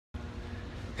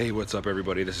Hey, what's up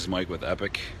everybody? This is Mike with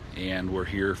Epic, and we're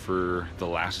here for the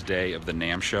last day of the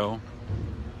NAMM show.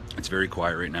 It's very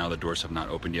quiet right now. The doors have not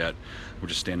opened yet. We're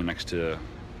just standing next to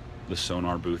the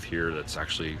sonar booth here that's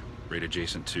actually right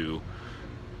adjacent to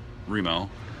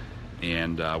Remo,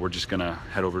 and we're just gonna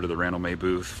head over to the Randall May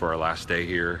booth for our last day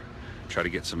here, try to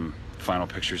get some final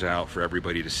pictures out for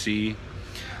everybody to see.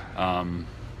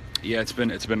 Yeah, it's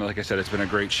been like I said, it's been a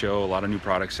great show. A lot of new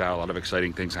products out, a lot of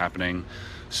exciting things happening.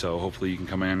 So hopefully you can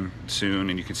come in soon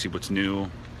and you can see what's new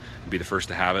and be the first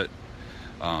to have it.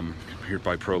 Here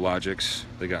by ProLogix,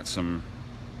 they got some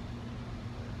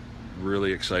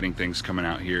really exciting things coming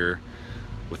out here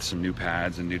with some new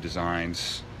pads and new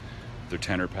designs. Their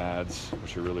tenor pads,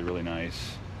 which are really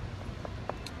nice.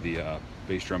 The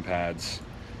bass drum pads,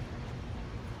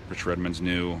 Rich Redmond's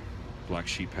new Black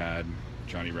Sheep pad,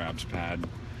 Johnny Rabb's pad,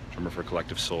 drummer for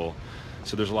Collective Soul.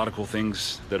 So there's a lot of cool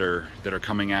things that are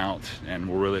coming out, and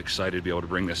we're really excited to be able to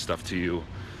bring this stuff to you.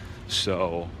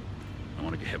 So I don't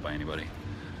want to get hit by anybody.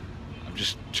 I'm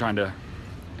just trying to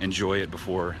enjoy it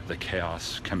before the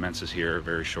chaos commences here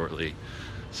very shortly.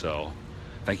 So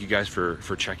thank you guys for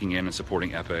checking in and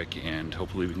supporting Epic, and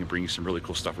hopefully we can bring you some really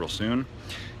cool stuff real soon.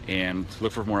 And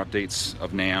look for more updates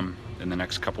of NAMM in the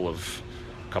next couple of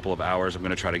hours. I'm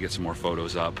going to try to get some more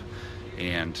photos up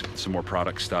and some more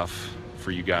product stuff for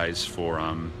you guys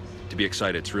to be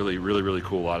excited. It's really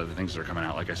cool, a lot of the things that are coming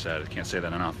out. Like I said, I can't say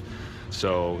that enough.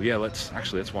 So yeah, let's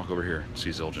walk over here and see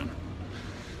Zildjian.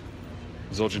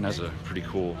 Zildjian has a pretty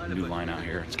cool new line out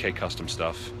here. It's K-Custom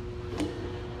stuff.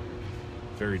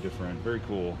 Very different, very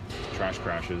cool trash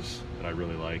crashes that I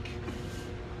really like.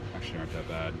 Actually aren't that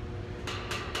bad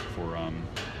for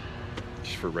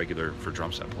just for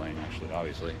drum set playing, actually.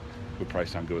 Obviously would probably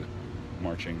sound good with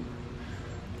marching.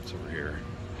 It's over here.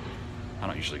 I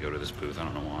don't usually go to this booth. I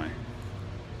don't know why.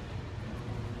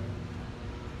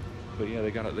 But yeah,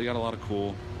 they got a lot of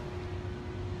cool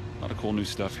new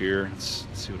stuff here. Let's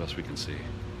see what else we can see.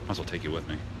 Might as well take you with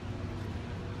me.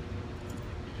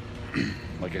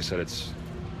 Like I said,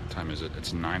 what time is it?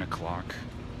 It's 9 o'clock.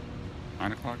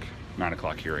 9 o'clock? 9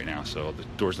 o'clock here right now. So the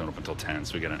doors don't open until 10,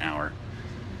 so we got an hour.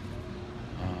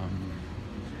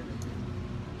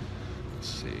 Let's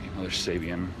see. Another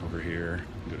Sabian over here.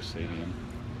 Go to Sabian.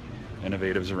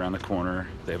 Innovative's around the corner.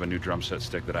 They have a new drum set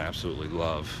stick that I absolutely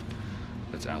love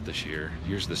that's out this year.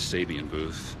 Here's the Sabian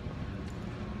booth.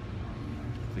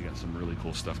 They got some really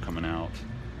cool stuff coming out.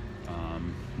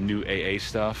 New AA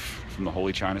stuff from the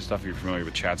Holy China stuff. If you're familiar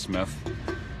with Chad Smith,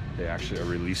 they actually are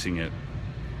releasing it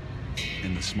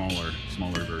in the smaller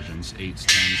versions, 8s,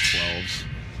 10s, 12s.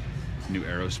 New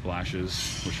arrow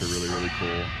splashes, which are really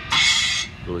cool.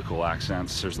 Really cool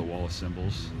accents. There's the wall of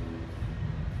cymbals.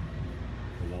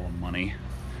 The wall of money.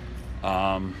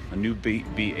 A new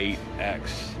B8X.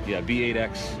 Yeah,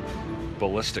 B8X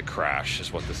Ballistic Crash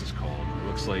is what this is called. It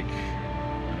looks like,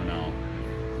 I don't know,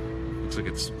 looks like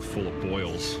it's full of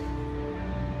boils.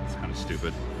 It's kind of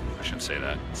stupid. I shouldn't say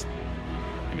that.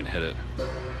 I'm gonna hit it.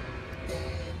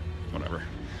 Whatever.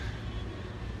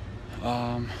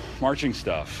 Marching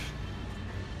stuff.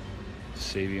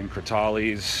 Sabian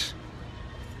Crotales.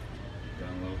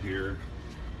 Down low here.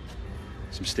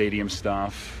 Some stadium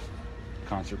stuff.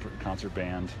 Concert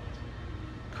band.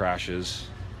 Crashes.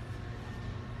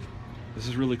 This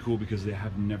is really cool because they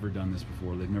have never done this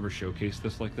before. They've never showcased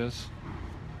this like this,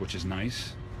 which is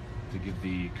nice to give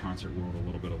the concert world a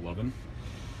little bit of loving.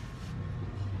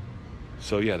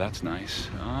 So yeah, that's nice.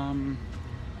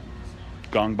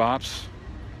 Gong Bops.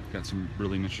 Got some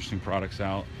really interesting products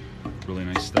out. Really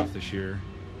nice stuff this year.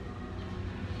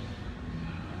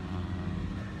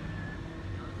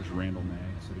 There's Randall May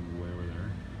sitting way over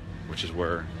there, which is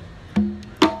where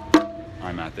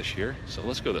I'm at this year. So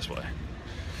let's go this way.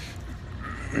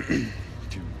 I'm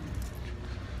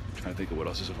trying to think of what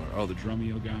else is so far. Oh, the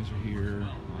Drumeo guys are here,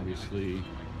 obviously.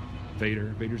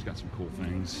 Vader's got some cool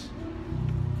things.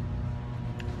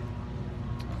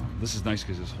 This is nice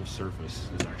because this whole surface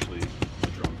is actually a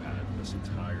drum pad, this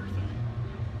entire thing,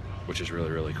 which is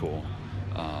really cool.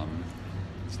 I'm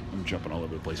jumping all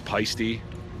over the place. Peisty,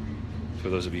 for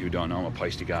those of you who don't know, I'm a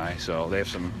Peisty guy. So they have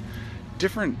some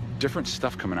different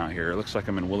stuff coming out here. It looks like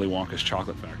I'm in Willy Wonka's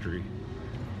chocolate factory.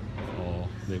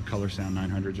 They have Color Sound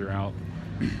 900s are out.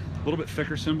 A little bit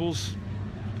thicker cymbals,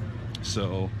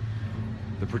 so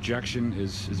the projection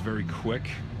is very quick.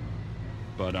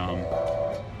 But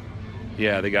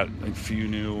yeah, they got a few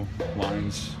new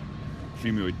lines, a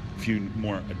few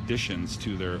more additions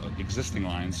to their existing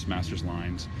lines, Masters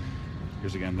lines.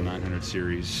 Here's again the 900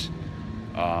 series.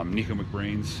 Nico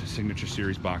McBrain's Signature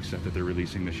Series box set that they're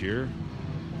releasing this year,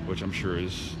 which I'm sure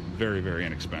is very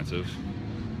inexpensive.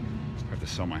 have to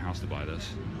sell my house to buy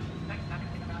this.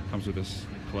 Comes with this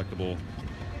collectible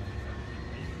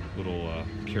little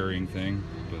carrying thing,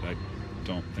 but I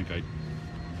don't think I'd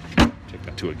take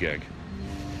that to a gig.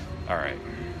 Alright,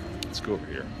 let's go over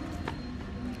here.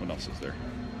 What else is there?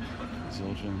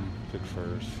 Zildjian, pick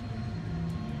first.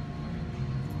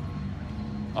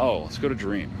 Oh, let's go to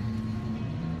Dream.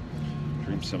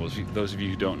 Dream Cymbals. Those of you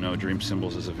who don't know, Dream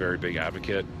Cymbals is a very big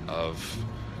advocate of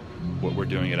what we're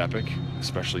doing at Epic,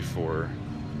 especially for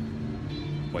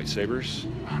white sabers.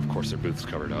 Of course, their booth's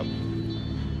covered up.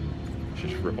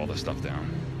 Should just rip all this stuff down.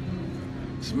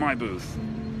 This is my booth.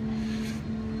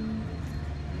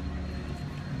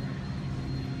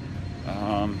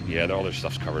 Yeah, all their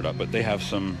stuff's covered up, but they have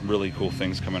some really cool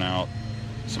things coming out.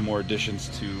 Some more additions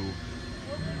to,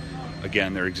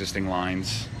 again, their existing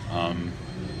lines. Some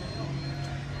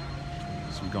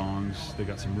gongs. They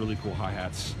got some really cool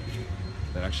hi-hats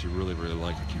that I actually really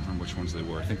like. I can't remember which ones they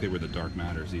were. I think they were the Dark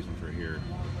Matters, these ones right here.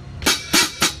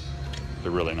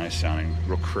 They're really nice sounding,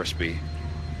 real crispy,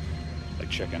 like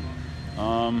chicken.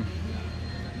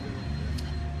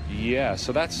 Yeah,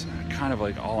 so that's kind of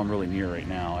like all I'm really near right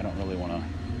now. I don't really want to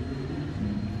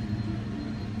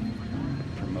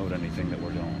promote anything that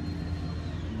we're doing.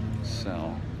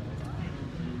 Sell.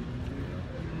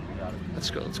 Let's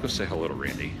go say hello to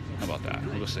Randy. How about that?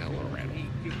 We'll go say hello to Randy.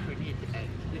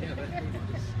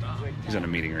 He's in a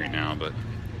meeting right now, but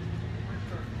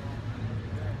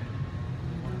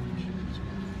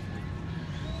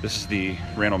this is the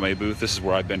Randall May booth. This is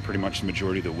where I've been pretty much the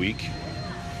majority of the week.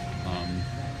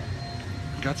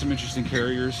 Got some interesting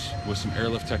carriers with some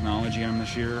airlift technology on them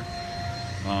this year.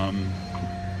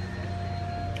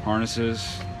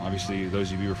 Harnesses. Obviously,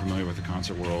 those of you who are familiar with the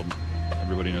concert world,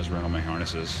 everybody knows Randall May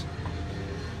harnesses.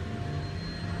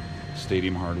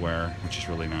 Stadium hardware, which is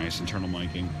really nice. Internal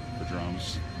miking for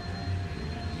drums.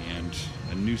 And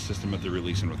a new system that they're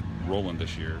releasing with Roland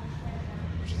this year,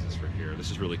 which is this right here. This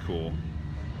is really cool.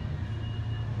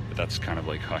 But that's kind of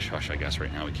like hush-hush, I guess,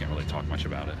 right now. We can't really talk much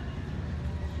about it.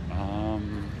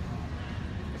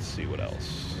 Let's see what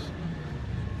else.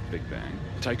 Big Bang.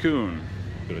 Tycoon.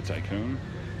 Go to Tycoon.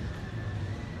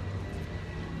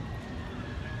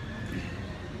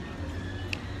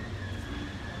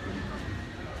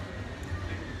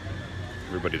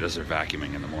 Everybody does their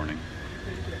vacuuming in the morning.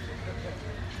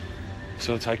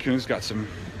 So Tycoon's got some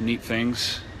neat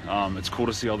things. It's cool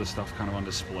to see all this stuff kind of on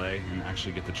display and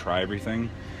actually get to try everything.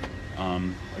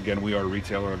 Again, we are a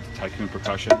retailer of Tycoon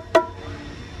Percussion.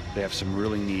 They have some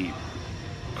really neat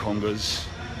congas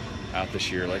out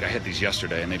this year. Like I hit these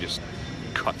yesterday and they just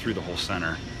cut through the whole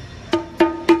center.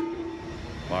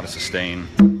 A lot of sustain.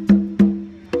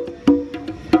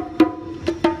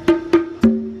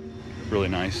 Really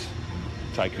nice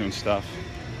Tycoon stuff.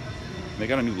 They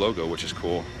got a new logo, which is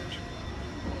cool.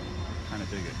 Kind of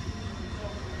dig it.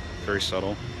 Very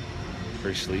subtle,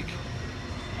 very sleek.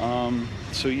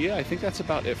 So yeah, I think that's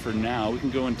about it for now. We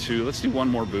can go into, let's do one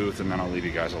more booth and then I'll leave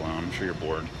you guys alone. I'm sure you're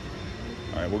bored.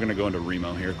 All right, we're gonna go into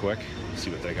Remo here quick, see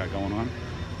what they got going on.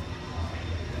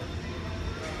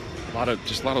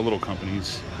 Just a lot of little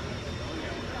companies.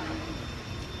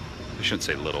 I shouldn't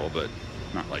say little, but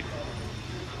not like,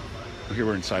 well, here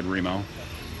we're inside Remo.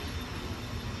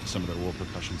 Some of their World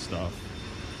Percussion stuff.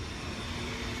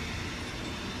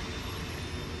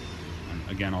 And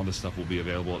again, all this stuff will be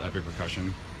available at Epic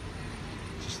Percussion.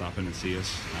 So stop in and see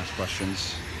us, ask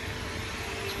questions.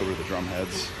 Let's go over to the drum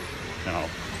heads, and I'll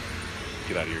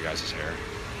get out of your guys' hair.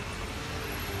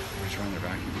 Everybody's running their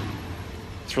vacuum.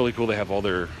 It's really cool. They have all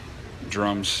their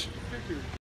drums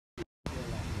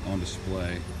on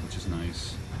display, which is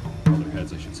nice. All their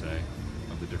heads, I should say,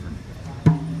 of the different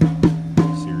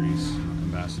series.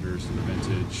 Ambassadors, the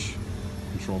vintage,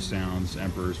 control sounds,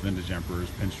 emperors, vintage emperors,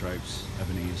 pinstripes,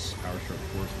 ebonies, power stroke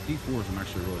 4s. D4s I'm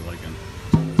actually really liking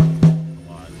a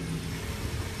lot.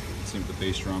 Same with the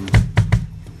bass drum.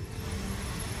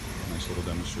 Nice little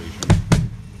demonstration.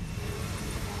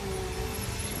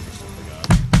 Some of the stuff they got.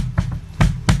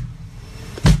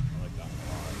 I like that one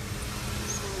a lot.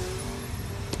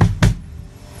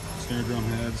 Snare drum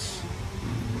heads.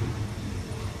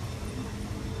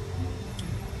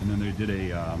 And then they did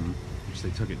which they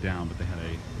took it down, but they had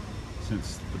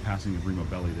since the passing of Remo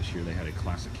Belli this year, they had a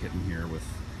classic kit in here with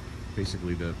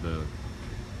basically the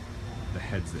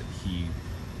heads that he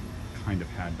kind of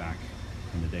had back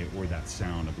in the day, or that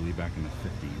sound, I believe, back in the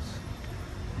 50s.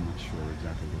 I'm not sure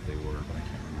exactly what they were, but I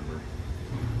can't remember.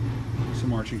 Some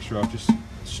marching stuff, just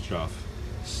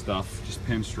stuff, just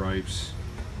pinstripes.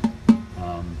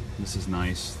 This is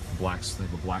nice. They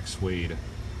have a black suede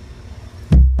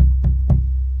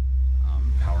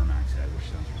Power Max head, which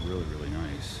sounds really, really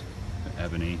nice.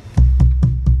 Ebony.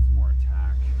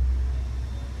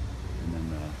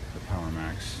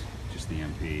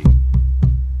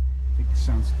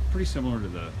 pretty similar to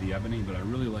the ebony, but I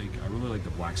really like the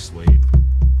black suede.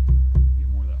 Get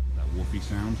more of that woofy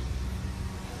sound.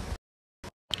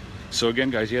 So again,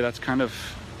 guys, yeah, that's kind of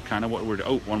what we're.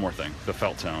 Oh, one more thing, the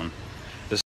felt tone.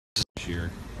 This is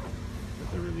here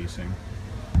that they're releasing.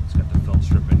 It's got the felt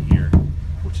strip in here,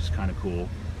 which is kind of cool.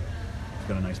 It's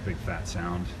got a nice big fat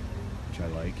sound, which I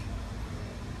like.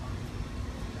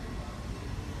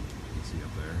 You can see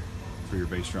up there for your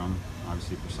bass drum.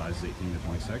 Obviously, for sizes 18 to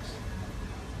 26.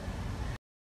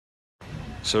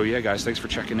 So yeah, guys, thanks for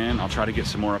checking in. I'll try to get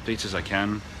some more updates as I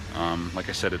can. Like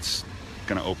I said, it's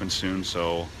gonna open soon,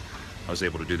 so I was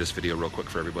able to do this video real quick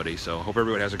for everybody. So hope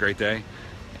everybody has a great day,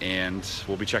 and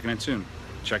we'll be checking in soon.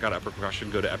 Check out Epic Percussion.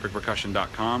 Go to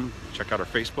epicpercussion.com. Check out our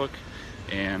Facebook,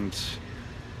 and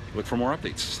look for more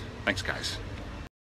updates. Thanks, guys.